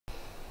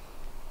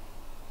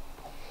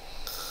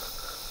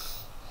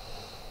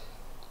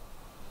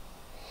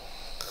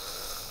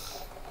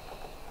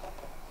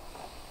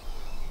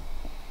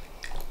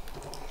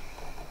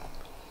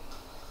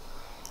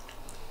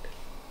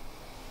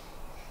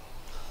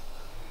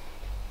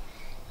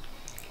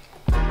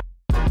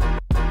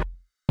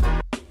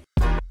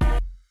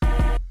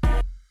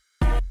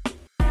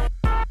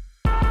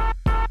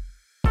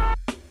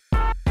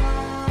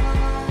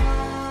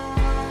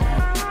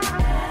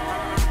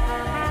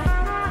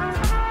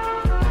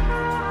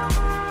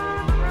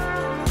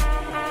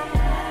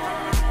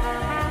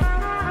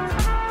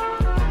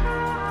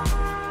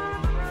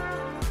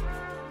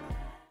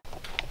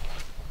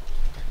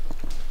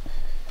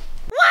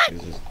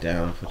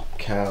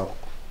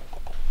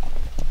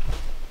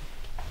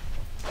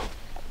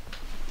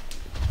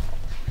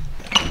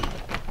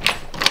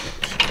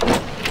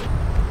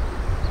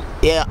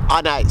Yeah,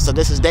 all night. So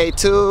this is day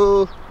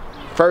 2,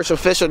 first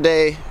official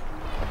day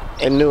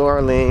in New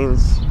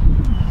Orleans.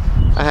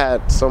 I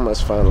had so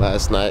much fun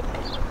last night.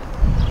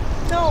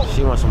 No.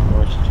 She wants some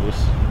orange juice.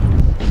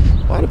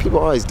 Why do people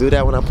always do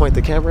that when I point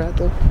the camera at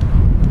them?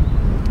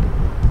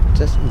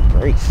 Just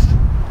embrace.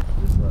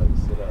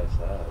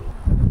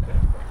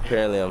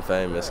 Apparently I'm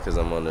famous because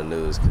I'm on the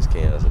news because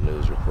Ken's a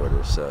news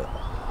reporter, so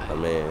I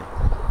mean,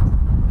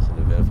 it's an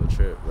eventful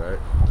trip, right?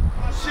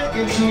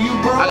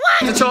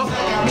 To talk.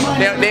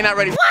 They not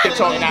ready to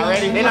talk. They not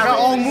ready. They not ready.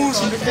 All moves.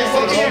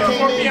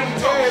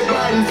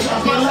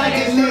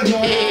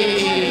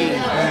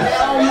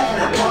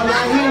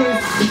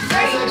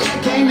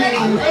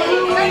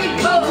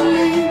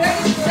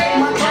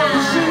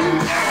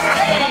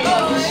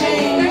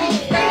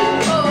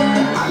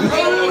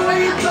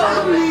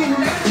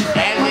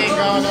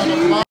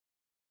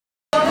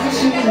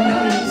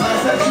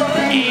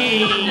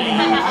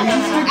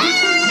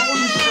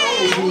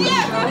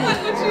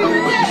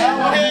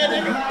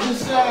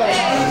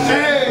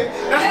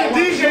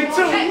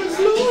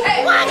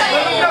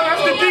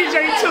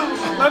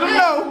 Let them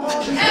know.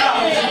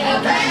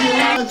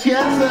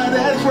 Yes,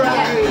 that's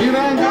right. You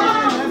don't know.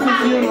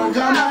 You don't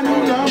come on, you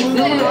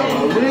don't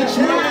know. Rich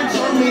man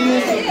told me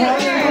it's a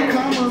prayer.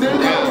 Come on,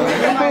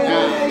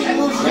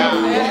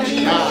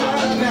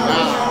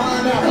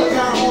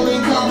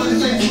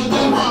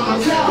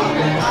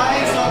 I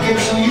ain't talking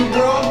to you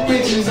broke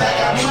bitches. I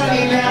got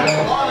money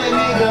now. All the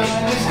niggas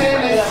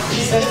understand it.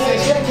 Let's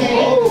take your game.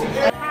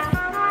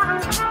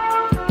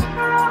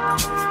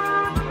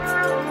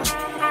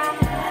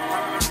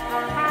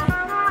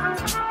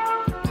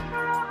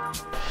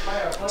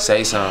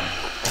 Say something.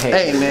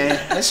 Hey man,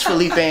 it's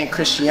Felipe and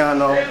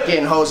Cristiano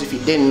getting hoes if you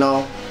didn't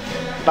know.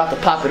 About to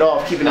pop it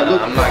off, keeping it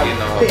look. I'm not getting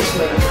no hoes.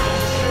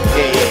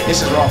 Yeah,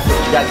 this is raw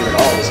footage. You gotta give it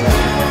all this now.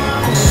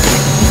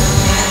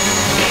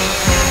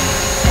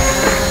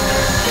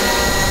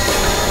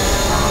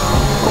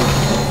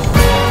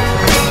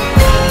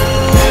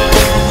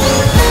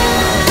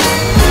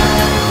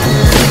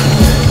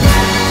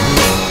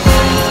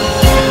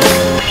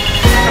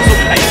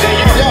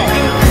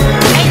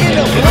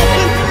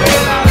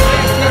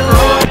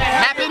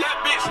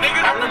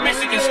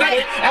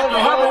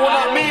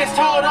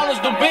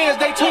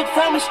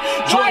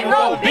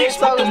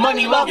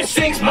 Money long as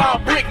 6 mile,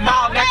 brick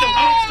mile, knock them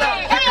bricks up,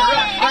 pack her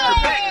up, knock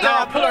her back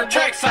down, pull her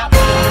tracks up.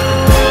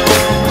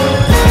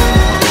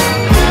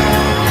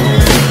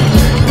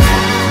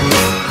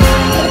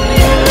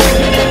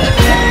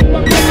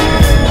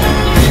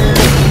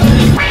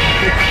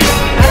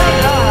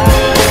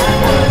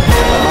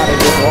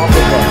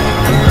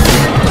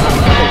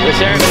 We're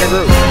sharing in the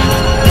group.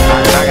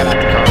 Alright, I got out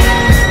the car.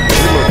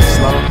 You moving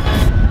slow.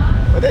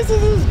 But this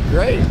is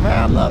great, man.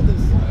 I love this.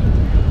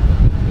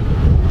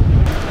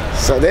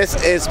 So this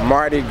is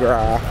Mardi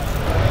Gras.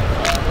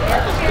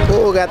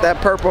 Ooh, got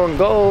that purple and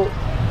gold.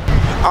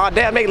 Oh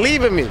damn, they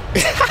leaving me.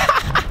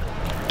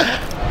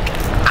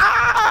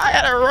 Ah, I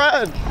gotta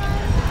run.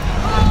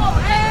 Oh,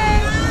 hey.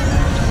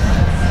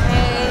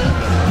 Hey.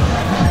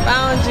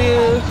 Found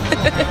you.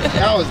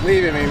 That was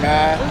leaving me,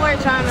 man. We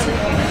weren't trying to leave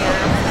you here.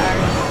 I'm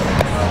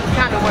sorry.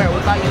 Kind of where we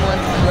thought you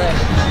wanted to play.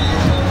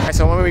 Alright,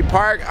 so when we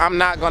park, I'm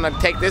not gonna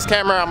take this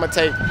camera. I'm gonna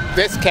take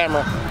this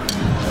camera.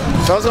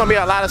 So it's gonna be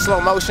a lot of slow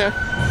motion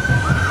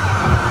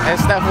and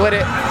stuff with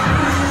it.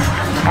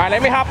 All right,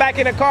 let me hop back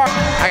in the car.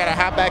 I gotta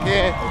hop back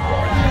in.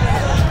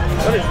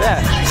 What is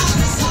that?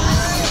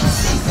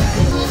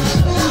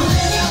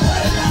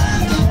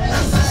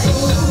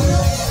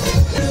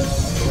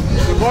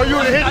 Boy, you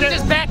hit I'm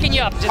just backing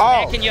you up,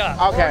 backing you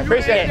up. Okay,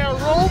 appreciate it.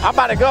 I'm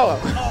about to go.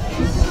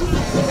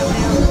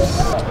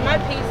 My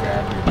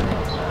pizza.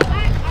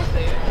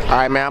 All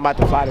right, man, I'm about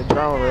to fly the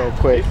drone real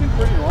quick.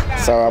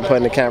 So I'm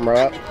putting the camera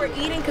up. We're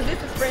eating because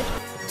this is French.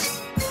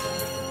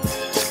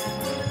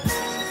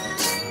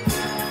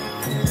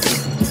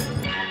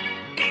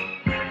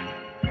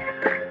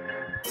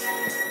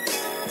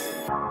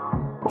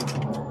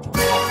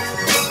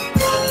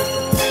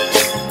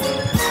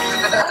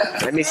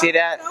 Let me see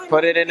that.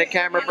 Put it in the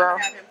camera, bro.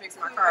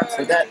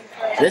 See that?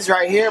 This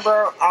right here,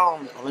 bro.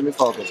 Let me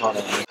focus. Hold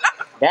on.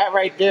 That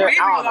right there, I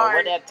don't know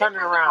where that turning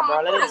around,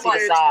 bro. Let me see the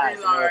size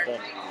and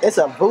everything. It's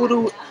a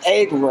voodoo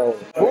egg roll.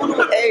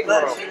 Voodoo egg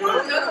roll.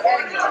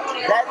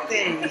 That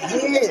thing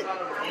hit.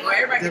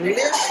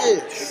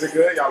 Delicious. Is it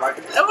good? Y'all like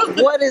it?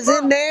 What is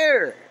in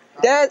there?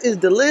 That is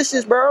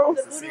delicious, bro.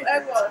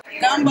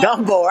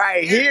 Gumbo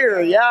right here,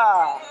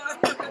 yeah.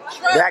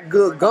 That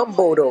good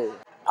gumbo though.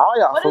 All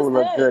y'all food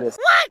look good as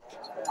What?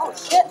 Oh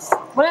shit.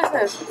 What is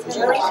this?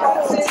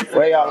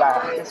 Where y'all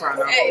at?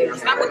 Hey,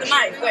 stop with the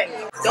knife. Wait.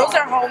 Those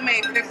are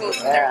homemade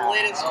pickles. Yeah. They're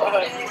lit as fuck.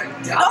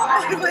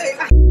 Oh, wait.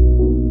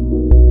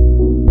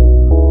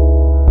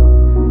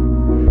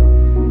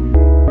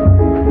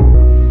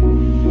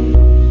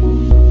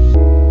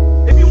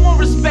 If you want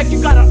respect,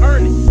 you gotta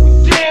earn it.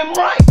 Damn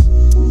right.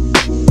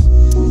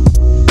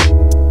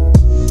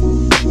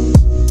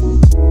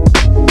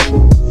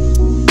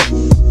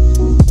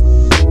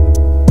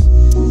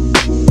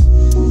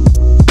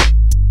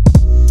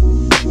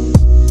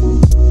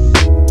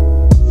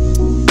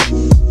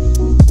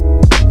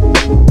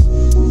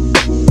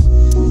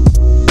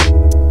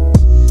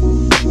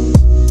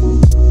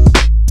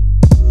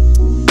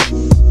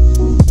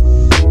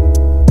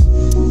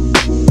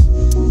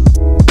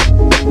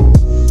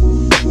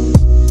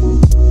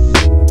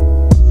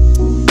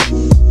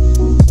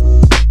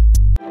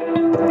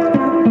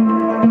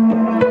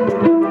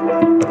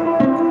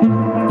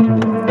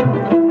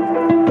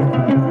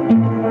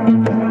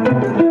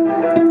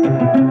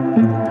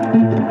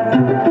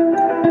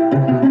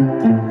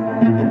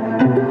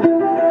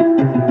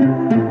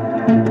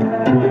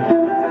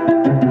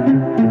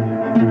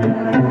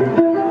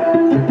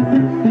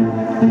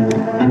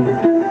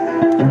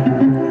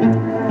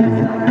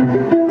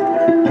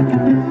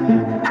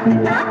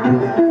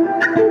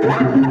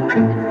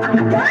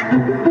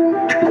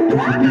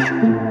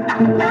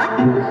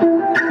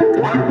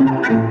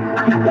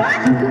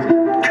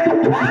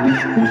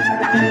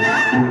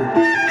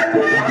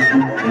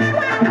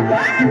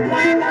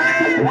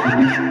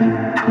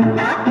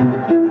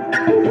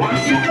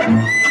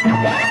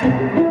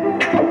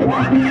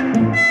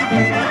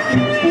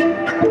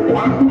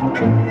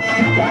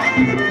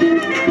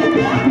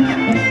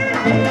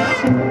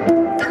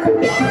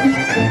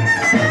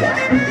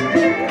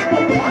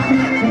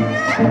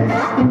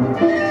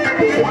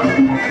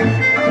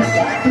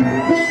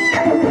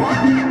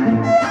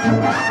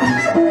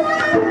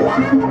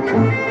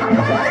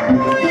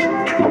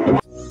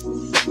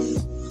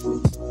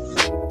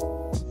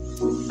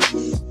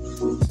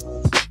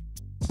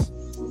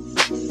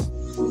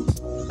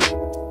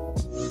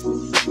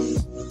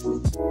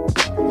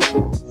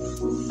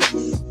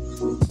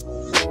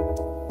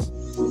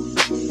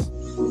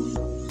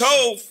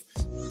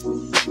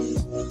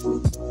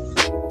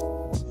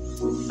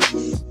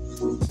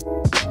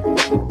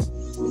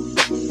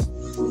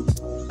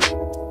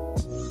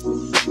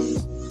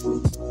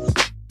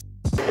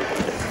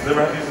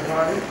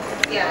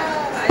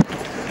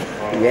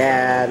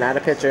 Yeah, not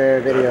a picture,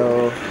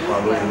 video.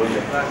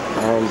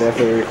 I'm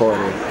definitely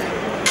recording.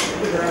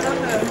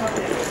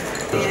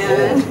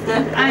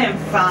 I am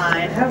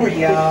fine. How are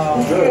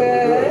y'all?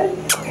 Good.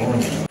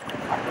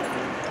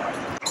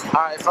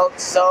 Alright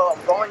folks, so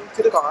I'm going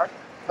to the car,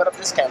 put up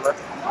this camera,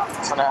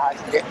 so now I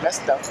can get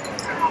messed up,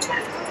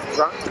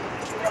 drunk,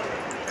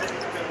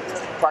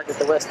 parked at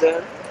the West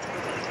End.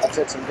 I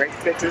took some great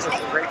pictures and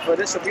some great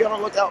footage, so be on the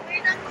lookout.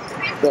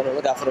 Be on the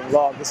lookout for the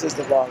vlog. This is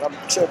the vlog. I'm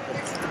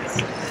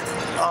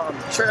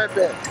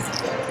tripping.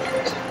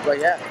 But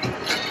yeah.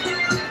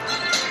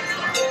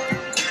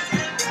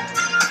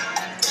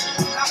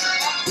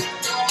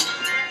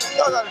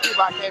 Those are the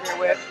people I came here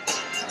with.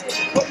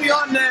 Put me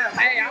on there.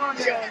 Hey, I want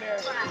to be on there.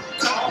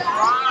 All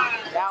right.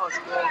 That was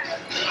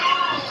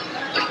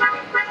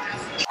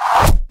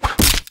good.